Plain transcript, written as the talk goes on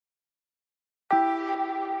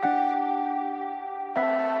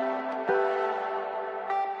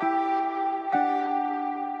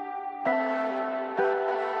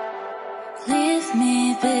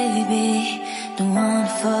baby, don't wanna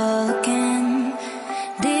fall again.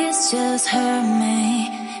 This just hurt me.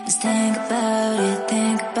 Just think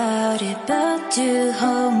about it, but you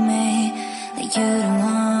hold me like you don't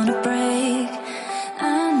wanna break.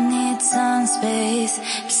 I need some space.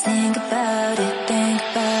 Just think about it,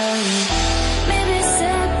 Maybe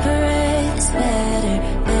separate is better,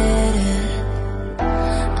 better.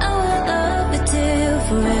 I will love you till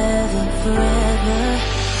forever, forever.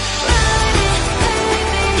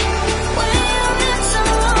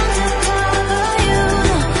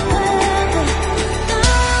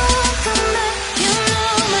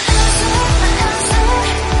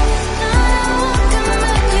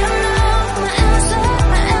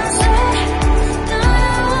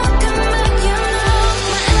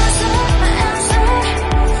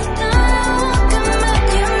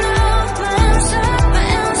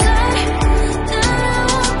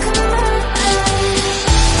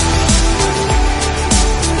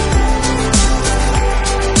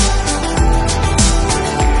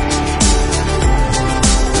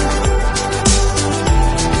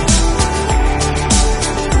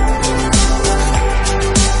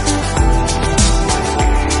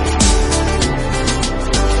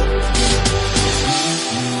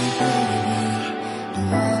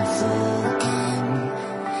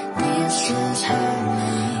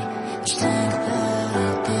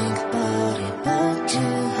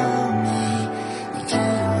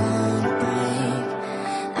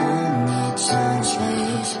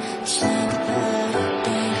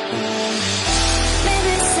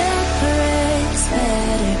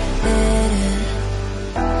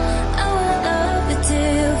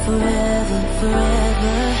 Forever,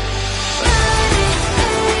 forever.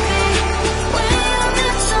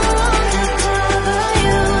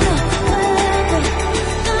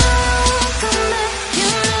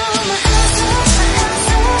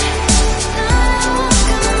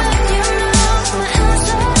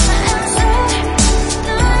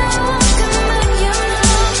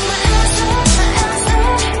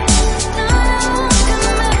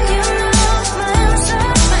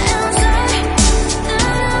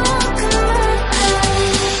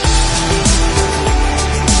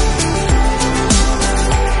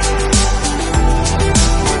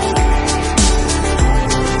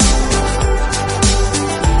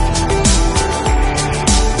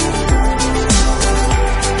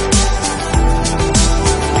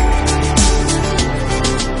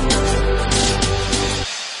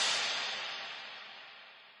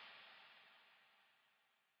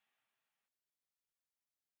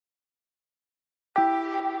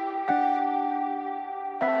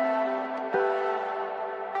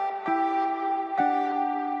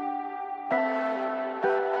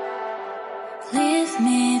 Leave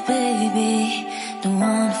me, baby, don't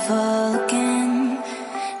wanna fall again.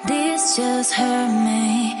 This just hurt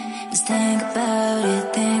me. Just think about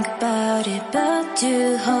it, but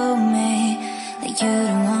you hold me like you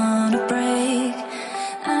don't want